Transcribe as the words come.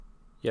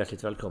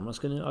Hjärtligt välkomna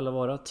ska ni alla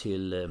vara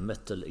till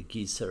Metal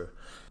Geezer.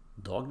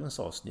 Dagens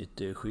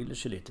avsnitt skiljer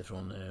sig lite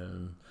från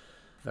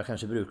vad jag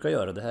kanske brukar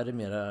göra. Det här är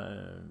mera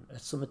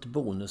som ett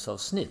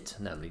bonusavsnitt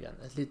nämligen.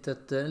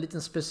 En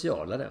liten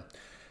specialare.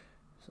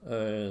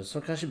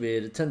 Som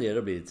kanske tenderar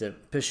att bli lite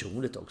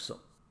personligt också.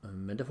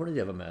 Men det får ni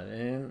leva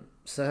med.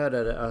 Så här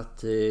är det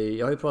att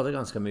jag har ju pratat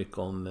ganska mycket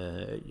om...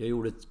 Jag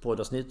gjorde ett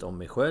poddavsnitt om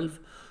mig själv.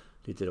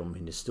 Lite om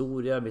min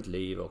historia, mitt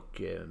liv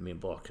och min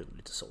bakgrund.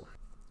 Lite så.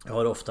 Jag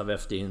har ofta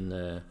vävt in...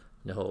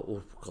 Jag har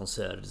åkt på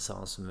konserter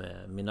tillsammans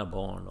med mina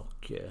barn.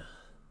 Och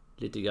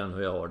lite grann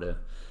hur jag har det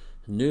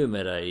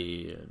numera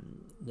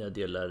när jag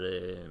delar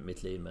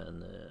mitt liv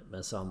med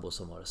en sambo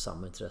som har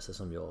samma intresse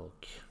som jag.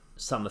 Och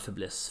samma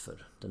fäbless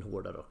för den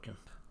hårda rocken.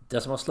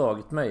 Det som har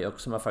slagit mig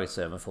och som jag faktiskt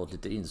även fått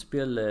lite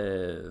inspel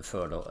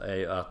för då, är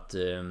ju att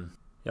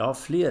jag har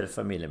fler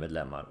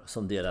familjemedlemmar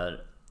som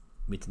delar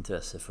mitt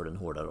intresse för den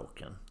hårda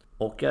rocken.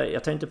 Och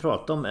jag tänkte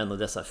prata om en av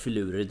dessa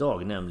filurer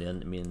idag,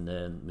 nämligen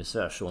min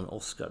svärson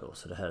Oscar då.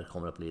 Så det här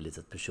kommer att bli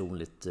lite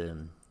personligt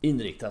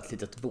inriktat,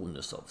 litet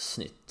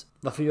bonusavsnitt.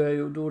 Varför gör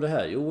jag då det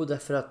här? Jo,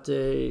 därför att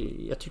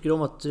jag tycker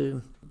om att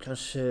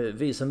kanske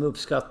visa mig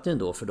uppskattning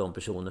då för de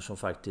personer som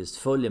faktiskt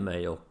följer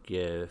mig och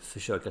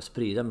försöka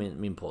sprida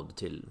min podd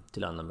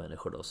till andra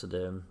människor då. Så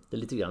det är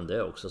lite grann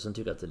det också. Sen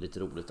tycker jag att det är lite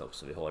roligt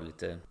också. Vi har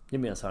lite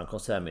gemensamma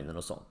konsertminnen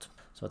och sånt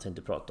som jag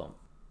tänkte prata om.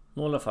 I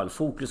alla fall,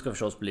 fokus ska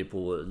förstås bli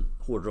på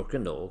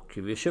hårdrocken då. Och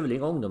vi kör väl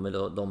igång då med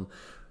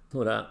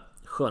några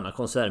sköna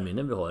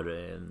konsertminnen vi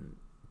har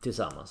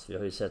tillsammans. Vi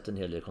har ju sett en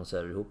hel del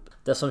konserter ihop.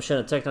 Det som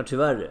kännetecknar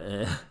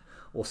tyvärr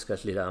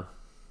Oscars lilla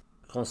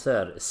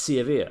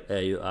konsert-CV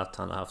är ju att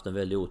han har haft en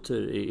väldig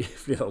otur i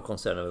flera av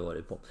konserterna vi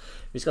varit på.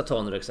 Vi ska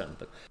ta några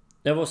exempel.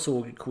 Jag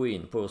såg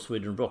Queen på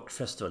Sweden Rock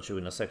Festival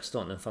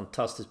 2016. En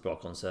fantastiskt bra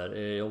konsert.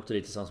 Jag åkte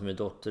dit tillsammans med min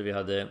dotter.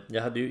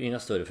 Jag hade ju inga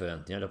större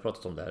förväntningar. Jag har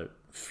pratat om det här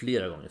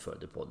flera gånger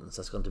förut i podden, så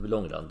jag ska inte bli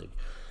långrandig.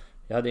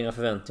 Jag hade inga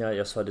förväntningar.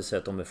 Jag hade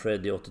sett dem med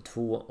Freddie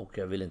 82 och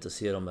jag ville inte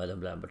se dem med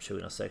Adam Lambert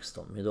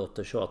 2016. Min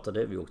dotter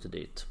tjatade, vi åkte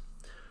dit.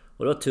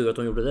 Och det var tur att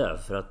hon gjorde det,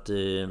 för att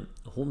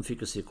hon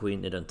fick se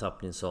Queen i den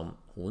tappning som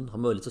hon har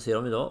möjlighet att se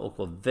dem idag och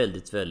var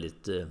väldigt,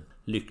 väldigt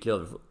lycklig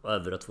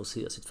över att få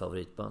se sitt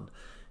favoritband.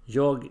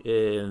 Jag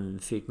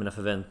fick mina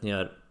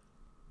förväntningar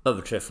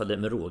överträffade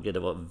med råge. Det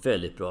var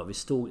väldigt bra. Vi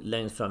stod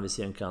längst fram vid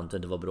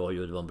scenkanten. Det var bra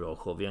ljud, det var en bra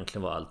show.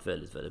 Egentligen var allt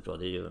väldigt, väldigt bra.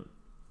 Det är ju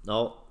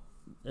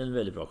en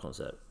väldigt bra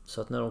konsert.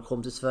 Så att när de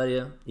kom till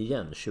Sverige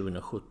igen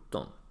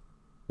 2017,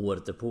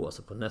 året därpå,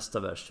 alltså på nästa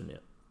världsturné,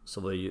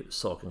 så var ju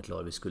saken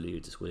klar. Vi skulle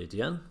givetvis gå dit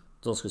igen.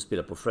 De skulle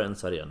spela på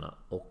Friends Arena.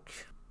 Och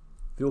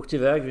vi åkte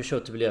iväg, vi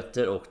köpte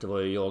biljetter och det var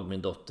ju jag,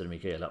 min dotter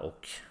Mikaela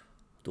och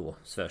då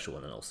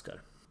svärsonen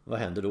Oscar. Vad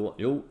hände då?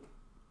 Jo,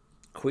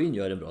 Queen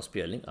gör en bra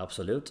spelning,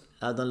 absolut.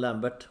 Adam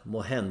Lambert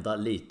må hända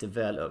lite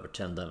väl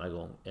övertänd denna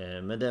gång.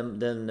 Men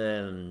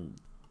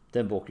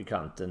den bok i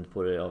kanten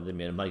av det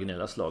mer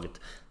marginella slaget.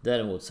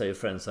 Däremot så är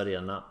Friends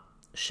Arena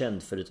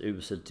känd för ett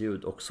uselt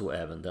ljud och så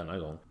även denna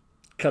gång.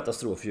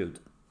 Katastrofljud.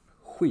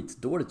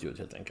 Skitdåligt ljud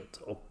helt enkelt.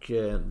 Och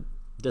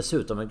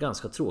dessutom en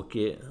ganska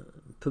tråkig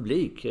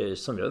publik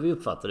som jag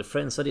uppfattade.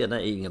 Friends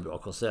Arena är ingen bra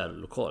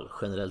konsertlokal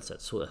generellt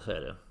sett, så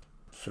är det.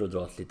 För att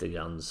dra lite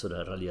grann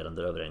sådär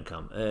raljerande över en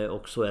kam.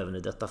 Och så även i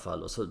detta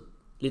fall. Och så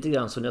lite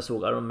grann som jag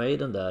såg Iron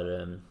Maiden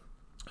där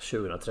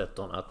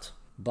 2013. Att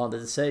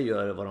bandet i sig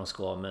gör vad de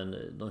ska. Men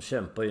de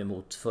kämpar ju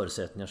emot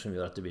förutsättningar som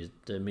gör att det blir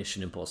ett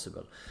Mission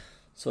Impossible.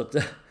 Så att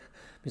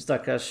min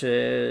stackars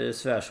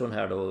svärson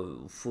här då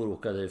får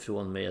åka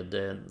därifrån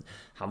med...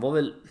 Han var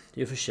väl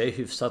i och för sig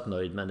hyfsat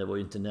nöjd. Men det var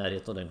ju inte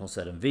närheten av den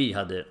konserten vi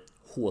hade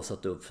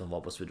håsat upp som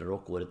var på Sweden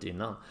Rock året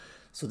innan.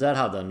 Så där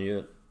hade han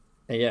ju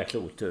en jäkla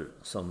otur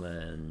som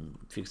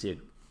fick se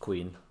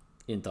Queen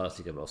inte alls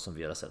lika bra som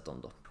vi har sett dem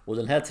då. Och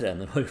den här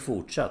trenden har ju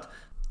fortsatt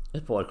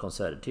ett par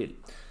konserter till.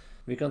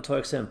 Vi kan ta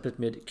exemplet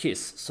med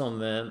Kiss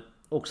som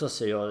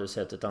också jag har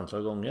sett ett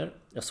antal gånger.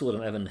 Jag såg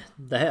dem även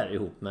det här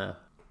ihop med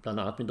bland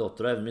annat min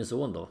dotter och även min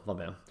son då var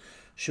med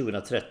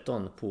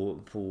 2013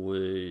 på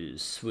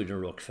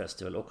Sweden Rock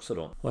Festival också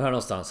då. Och här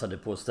någonstans hade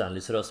Paul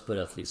Stanleys röst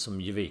börjat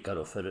liksom ge vika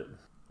då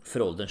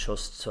för ålderns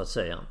höst så att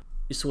säga.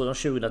 Vi såg dem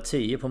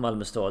 2010 på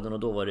Malmöstaden och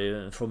då var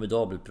det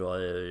formidabelt bra.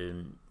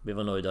 Vi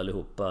var nöjda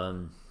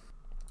allihopa.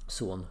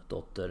 Son,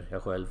 dotter,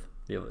 jag själv.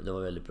 Det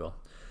var väldigt bra.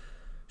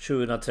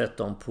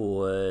 2013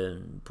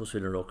 på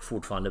Sweden Rock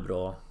fortfarande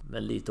bra.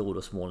 Men lite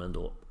orosmoln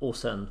då.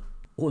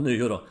 Och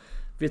nu då.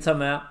 Vi tar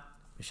med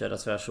min kära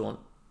svärson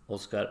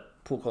Oscar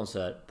på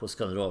konsert på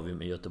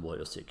Scandinavium i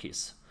Göteborg och ser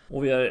Kiss.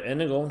 Och vi har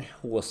än en gång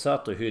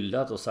håsat och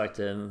hyllat och sagt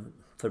en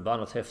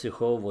förbannat häftig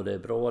show och det är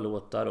bra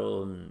låtar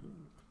och...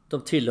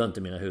 De tillhör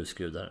inte mina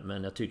husgudar,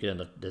 men jag tycker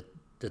ändå att det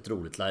är ett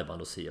roligt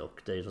liveband att se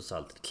och det är trots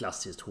allt ett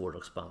klassiskt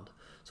hårdrocksband.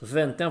 Så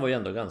förväntningarna var ju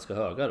ändå ganska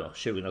höga då,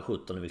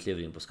 2017 när vi klev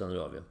in på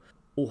Scandinavium.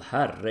 Och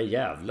herre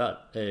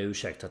jävlar,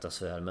 ursäkta att jag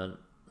svär, men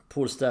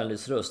Paul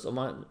Stanleys röst, om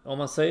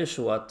man säger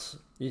så att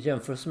i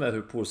jämförelse med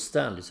hur Paul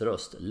Stanleys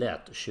röst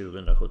lät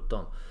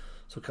 2017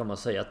 så kan man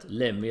säga att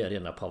Lemmy är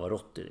rena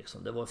Pavarotti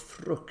liksom. Det var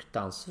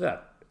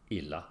fruktansvärt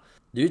illa.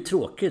 Det är ju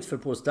tråkigt för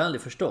Paul Stanley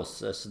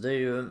förstås. Alltså det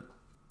är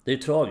ju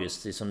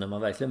tragiskt liksom när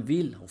man verkligen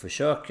vill och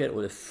försöker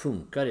och det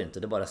funkar inte.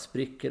 Det bara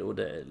spricker och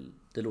det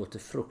låter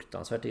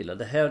fruktansvärt illa.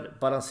 Det här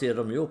balanserar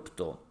de ju upp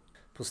då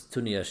på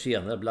turnéer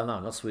senare, bland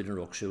annat Sweden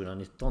Rock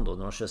 2019 då,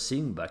 när de kör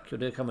Singback. Och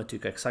det kan man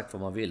tycka exakt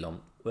vad man vill om.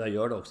 Och jag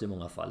gör det också i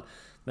många fall.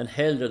 Men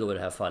hellre då i det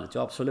här fallet,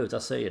 ja absolut,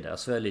 jag säger det, jag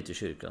svär lite i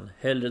kyrkan.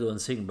 Hellre då en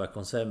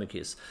Singback-konsert med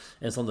Kiss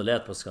än som det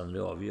lät på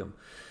Scandinavium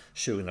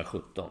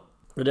 2017.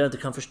 Och det jag inte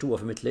kan förstå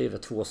för mitt liv är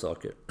två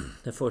saker.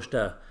 Den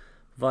första är,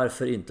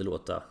 varför inte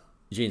låta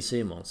Gene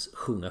Simmons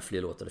sjunga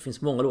fler låtar? Det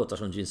finns många låtar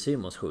som Gene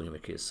Simmons sjunger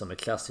med Kiss som är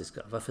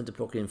klassiska. Varför inte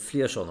plocka in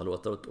fler sådana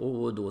låtar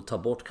och då ta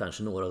bort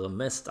kanske några av de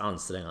mest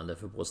ansträngande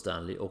för Paul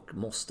Stanley? Och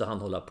måste han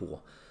hålla på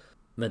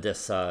med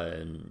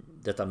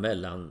detta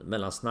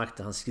mellansnack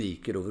där han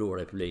skriker och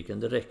vrålar i publiken?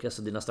 Det räcker,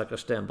 så dina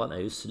stackars stämband är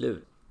ju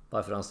slut.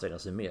 Varför anstränga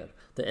sig mer?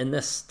 Det är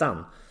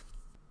nästan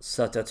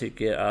så att jag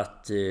tycker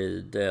att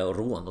det är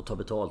rån att ta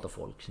betalt av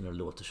folk när det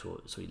låter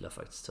så illa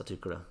faktiskt. Jag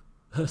tycker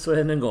det. Så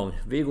än en gång,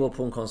 vi går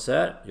på en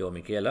konsert, jag och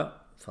Mikaela,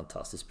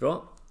 fantastiskt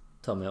bra.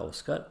 Ta med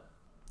Oscar.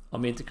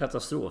 Om inte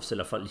katastrof så i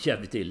alla fall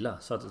jävligt illa.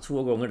 Så att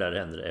 2 gånger där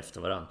händer det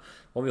efter varann.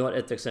 Och vi har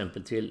ett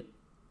exempel till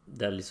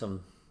där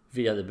liksom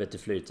vi hade bättre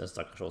flyt än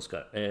stackars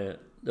Oscar.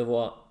 Det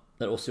var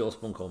när Ozzy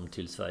Osbourne kom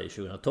till Sverige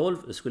 2012.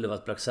 Det skulle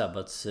varit Black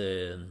Sabbaths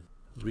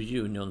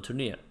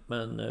reunion-turné.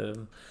 Men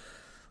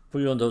på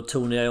grund av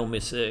Tony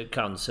Iommis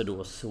cancer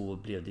då så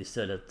blev det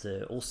istället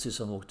Ozzy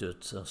som åkte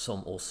ut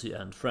som Ozzy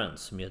and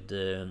Friends med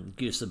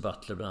Geezer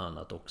Butler bland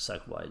annat och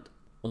Zakk Wylde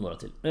och några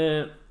till.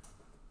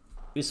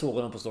 Vi såg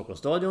honom på Stockholms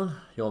stadion,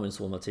 jag och min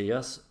son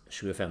Mattias,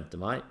 25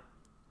 maj.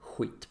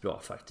 Skitbra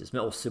faktiskt,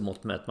 med Ozzy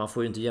mått mätt. Man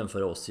får ju inte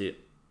jämföra Ozzy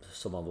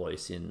som han var i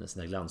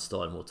sina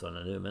glansdagar mot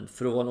varandra nu. Men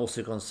för att vara en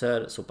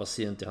Ozzy-konsert så pass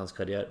sent i hans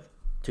karriär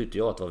tyckte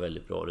jag att det var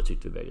väldigt bra, och det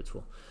tyckte vi bägge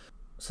två.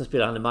 Sen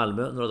spelade han i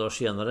Malmö några dagar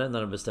senare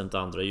när de bestämt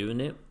 2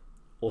 juni.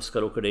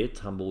 Oscar åker dit,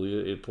 han bor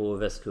ju på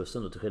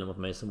västkusten då, till skillnad mot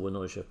mig som bor i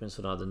Norrköping,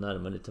 så han hade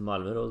närmare till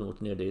Malmö då, de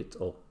åkte ner dit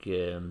och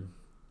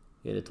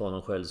enligt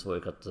honom själv så var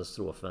ju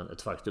katastrofen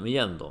ett faktum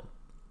igen då.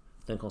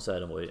 Den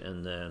konserten var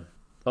ju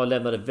jag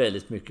lämnade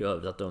väldigt mycket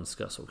över att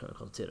önska, så kan jag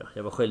konstatera.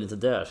 Jag var själv inte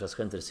där så jag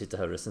ska inte sitta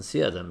här och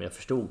recensera den, men jag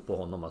förstod på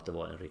honom att det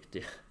var en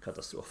riktig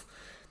katastrof.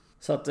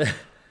 Så att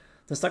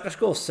den stackars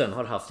gossen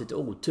har haft lite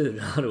otur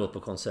när han gått på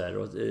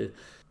konserter.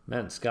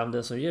 Men skam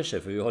den som ger sig,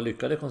 för vi har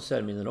lyckade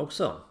konsertminnen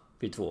också,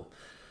 vi två.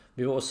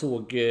 Vi var och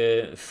såg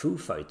Foo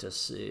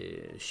Fighters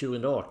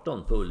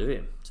 2018 på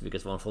Ullevi,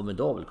 vilket var en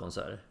formidabel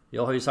konsert.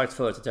 Jag har ju sagt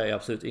förut att jag är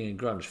absolut ingen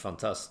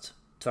grunge-fantast.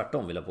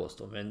 Tvärtom vill jag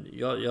påstå. Men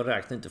jag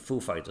räknar inte Foo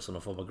Fighters som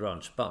någon form av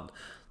grunge-band.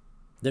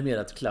 Det är mer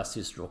ett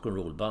klassiskt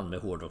rock'n'roll-band med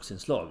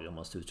hårdrocksinslag, om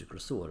man ska uttrycka det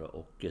så.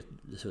 Och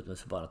dessutom ett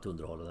förbannat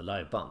underhållande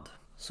liveband.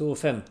 Så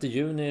 5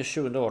 juni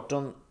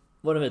 2018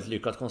 var det en väldigt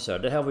lyckad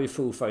konsert. Det här var ju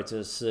Foo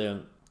Fighters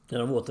när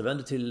de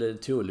återvände till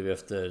Ullevi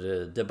efter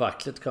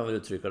debaclet, kan vi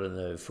uttrycka det,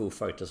 när Foo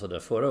Fighters var där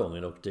förra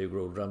gången och Dave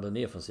Grohl ramlade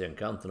ner från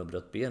scenkanten och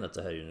bröt benet.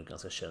 Det här är ju en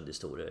ganska känd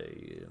historia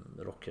i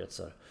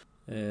rockkretsar.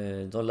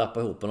 De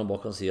lappade ihop honom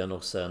bakom scenen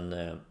och sen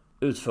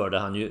utförde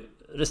han ju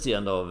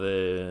resterande av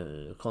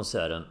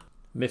konserten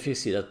med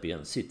fixerat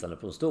ben sittande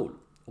på en stol.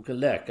 Och en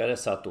läkare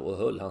satt då och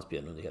höll hans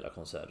ben under hela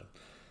konserten.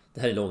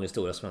 Det här är en lång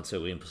historia som jag inte ska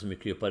gå in på så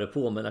mycket djupare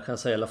på, men jag kan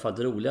säga i alla fall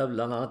det roliga,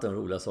 bland annat den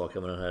roliga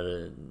saken med den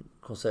här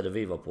konserten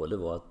vi var på, det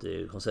var att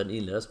konserten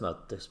inleddes med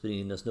att det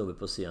springer in en snubbe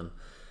på scen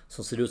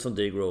som ser ut som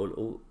Dave Grohl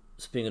och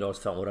springer rakt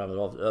fram och ramlar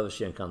av över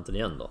scenkanten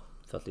igen då.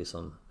 För att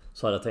liksom,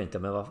 så hade jag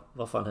tänkt, men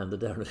vad fan hände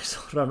där nu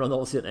liksom? Ramlade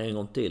av scen en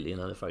gång till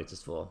innan det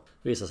faktiskt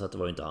visade sig att det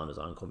var inte han,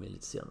 utan han kom in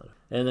lite senare.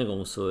 Än en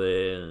gång så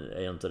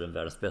är jag inte den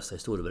världens bästa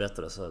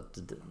historieberättare, så att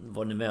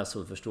var ni med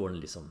så förstår ni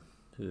liksom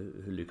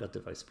hur lyckat det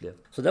faktiskt blev.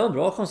 Så det var en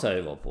bra konsert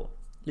vi var på.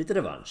 Lite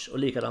revansch. Och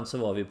likadant så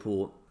var vi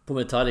på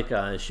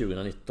Metallica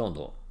 2019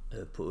 då,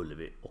 på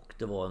Ullevi. Och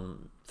det var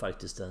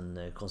faktiskt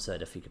en konsert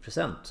jag fick i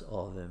present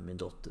av min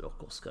dotter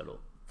och Oscar då.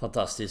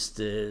 Fantastiskt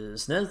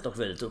snällt och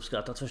väldigt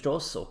uppskattat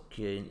förstås. Och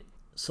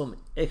som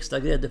extra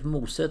grädde på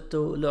moset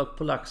och lök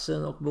på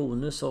laxen och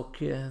bonus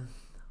och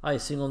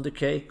icing on the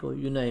cake och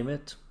you name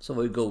it, så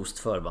var ju Ghost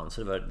förband,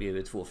 så det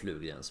blev 2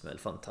 flugor i en smäll.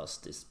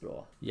 Fantastiskt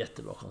bra,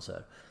 jättebra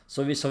konsert.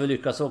 Så visst har vi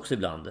lyckats också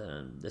ibland,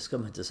 det ska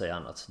man inte säga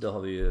annat. Det har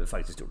vi ju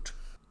faktiskt gjort.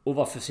 Och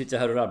varför sitter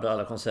jag här och rabblar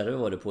alla konserter vi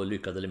var det på,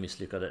 lyckade eller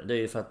misslyckade? Det är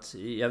ju för att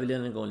jag vill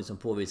en gång liksom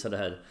påvisa det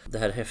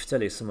här häftiga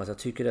liksom, att jag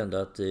tycker ändå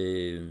att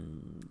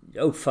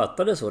jag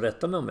uppfattar det så,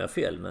 rätta mig om jag har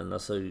fel, men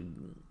alltså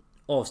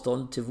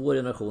avstånd till vår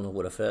generation och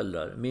våra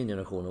föräldrar, min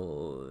generation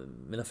och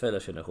mina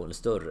föräldrars generation är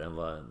större än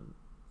vad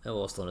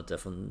avståndet är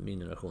från min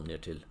generation ner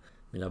till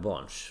mina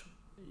barns.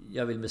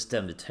 Jag vill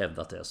bestämt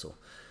hävda att det är så.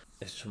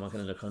 Eftersom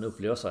man kan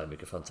uppleva så här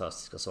mycket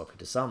fantastiska saker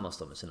tillsammans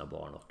då med sina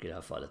barn, och i det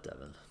här fallet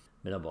även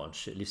mina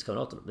barns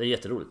livskamrater. Det är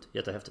jätteroligt,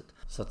 jättehäftigt.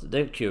 Så att det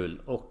är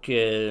kul. Och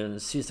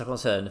sista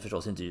konserten är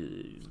förstås inte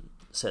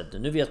sedd.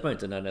 Nu vet man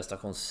inte när nästa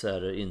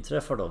konsert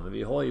inträffar då, men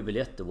vi har ju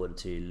biljetter både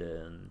till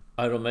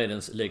Iron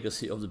Maidens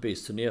Legacy of the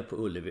Beast turné på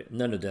Ullevi,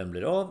 när nu den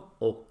blir av,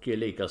 och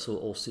likaså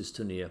Ozzys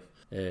turné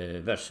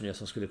världsturné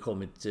som skulle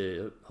kommit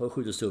har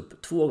skjutits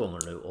upp 2 gånger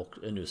nu och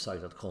är nu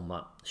sagt att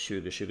komma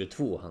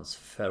 2022, hans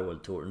farewell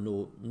tour,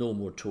 No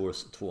More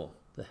Tours 2.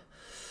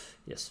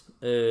 Yes.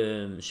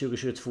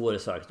 2022 är det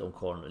sagt om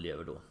Korn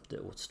lever då. Det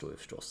återstår ju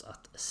förstås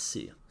att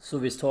se. Så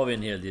visst har vi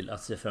en hel del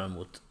att se fram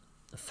emot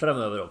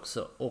framöver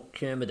också. Och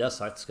med det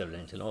sagt ska vi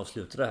egentligen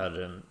avsluta det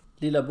här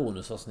lilla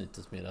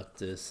bonusavsnittet med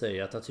att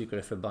säga att jag tycker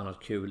det är förbannat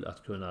kul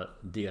att kunna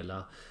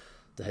dela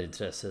det här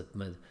intresset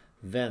med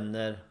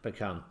vänner,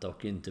 bekanta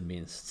och inte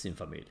minst sin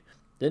familj.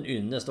 Det är en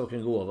ynnest och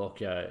en gåva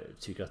och jag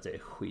tycker att det är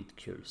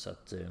skitkul. Så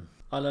att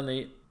alla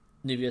ni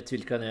vet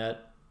vilka ni är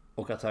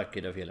och jag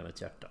tackar er av hela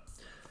mitt hjärta.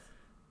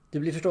 Det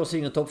blir förstås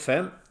ingen topp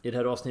 5 i det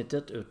här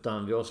avsnittet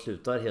utan vi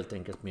avslutar helt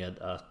enkelt med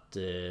att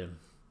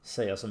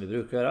säga som vi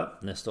brukar göra.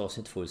 Nästa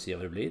avsnitt får vi se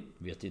vad det blir.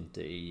 Vet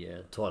inte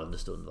i talande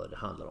stund vad det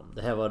handlar om.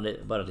 Det här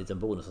var bara en liten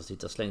bonus att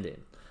sitta och slängde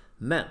in.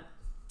 Men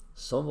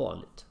som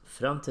vanligt,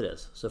 fram till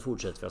dess så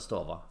fortsätter vi att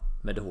stava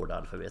med det hårda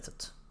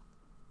alfabetet.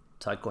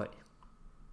 Tack och hej!